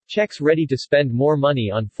Czechs ready to spend more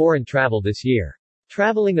money on foreign travel this year.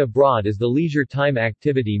 Traveling abroad is the leisure time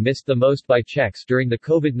activity missed the most by Czechs during the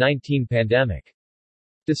COVID-19 pandemic.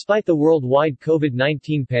 Despite the worldwide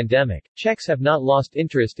COVID-19 pandemic, Czechs have not lost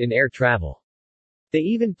interest in air travel. They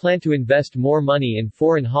even plan to invest more money in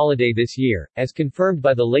foreign holiday this year, as confirmed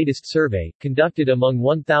by the latest survey, conducted among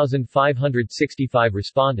 1,565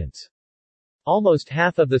 respondents. Almost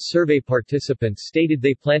half of the survey participants stated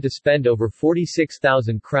they plan to spend over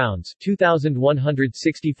 46,000 crowns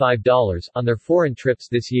 $2,165 on their foreign trips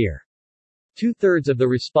this year. Two-thirds of the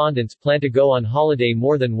respondents plan to go on holiday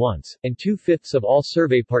more than once, and two-fifths of all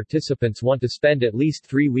survey participants want to spend at least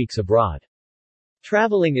 3 weeks abroad.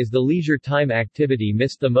 Traveling is the leisure time activity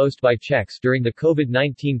missed the most by Czechs during the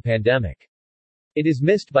COVID-19 pandemic. It is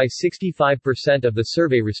missed by 65% of the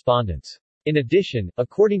survey respondents. In addition,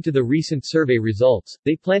 according to the recent survey results,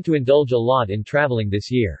 they plan to indulge a lot in traveling this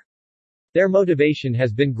year. Their motivation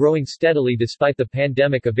has been growing steadily despite the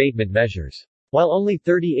pandemic abatement measures. While only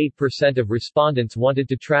 38% of respondents wanted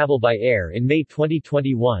to travel by air in May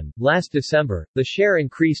 2021, last December, the share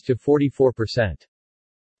increased to 44%.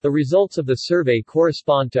 The results of the survey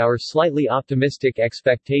correspond to our slightly optimistic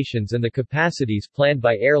expectations and the capacities planned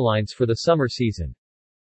by airlines for the summer season.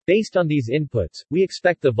 Based on these inputs, we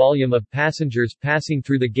expect the volume of passengers passing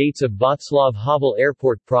through the gates of Václav Havel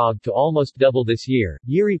Airport Prague to almost double this year.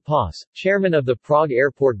 Jiří Pás, chairman of the Prague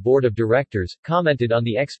Airport Board of Directors, commented on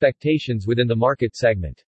the expectations within the market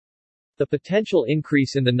segment. The potential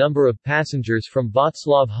increase in the number of passengers from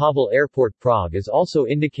Václav Havel Airport Prague is also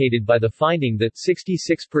indicated by the finding that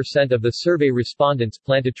 66% of the survey respondents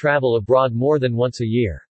plan to travel abroad more than once a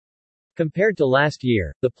year. Compared to last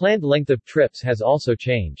year, the planned length of trips has also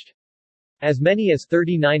changed. As many as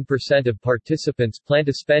 39% of participants plan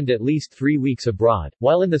to spend at least 3 weeks abroad,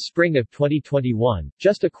 while in the spring of 2021,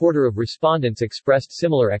 just a quarter of respondents expressed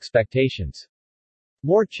similar expectations.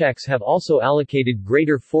 More Czechs have also allocated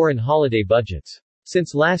greater foreign holiday budgets.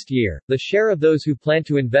 Since last year, the share of those who plan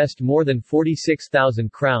to invest more than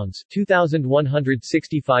 46,000 crowns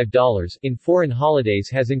 $2,165 in foreign holidays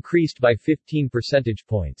has increased by 15 percentage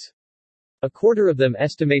points. A quarter of them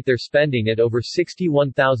estimate their spending at over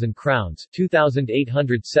 61,000 crowns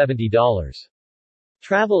 $2,870.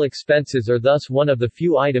 Travel expenses are thus one of the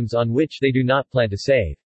few items on which they do not plan to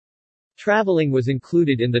save. Traveling was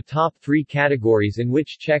included in the top 3 categories in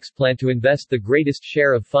which Czechs plan to invest the greatest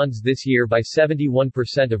share of funds this year by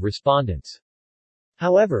 71% of respondents.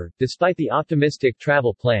 However, despite the optimistic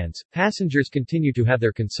travel plans, passengers continue to have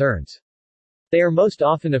their concerns. They are most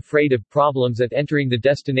often afraid of problems at entering the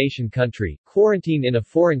destination country, quarantine in a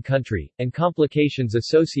foreign country, and complications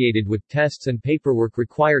associated with tests and paperwork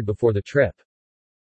required before the trip.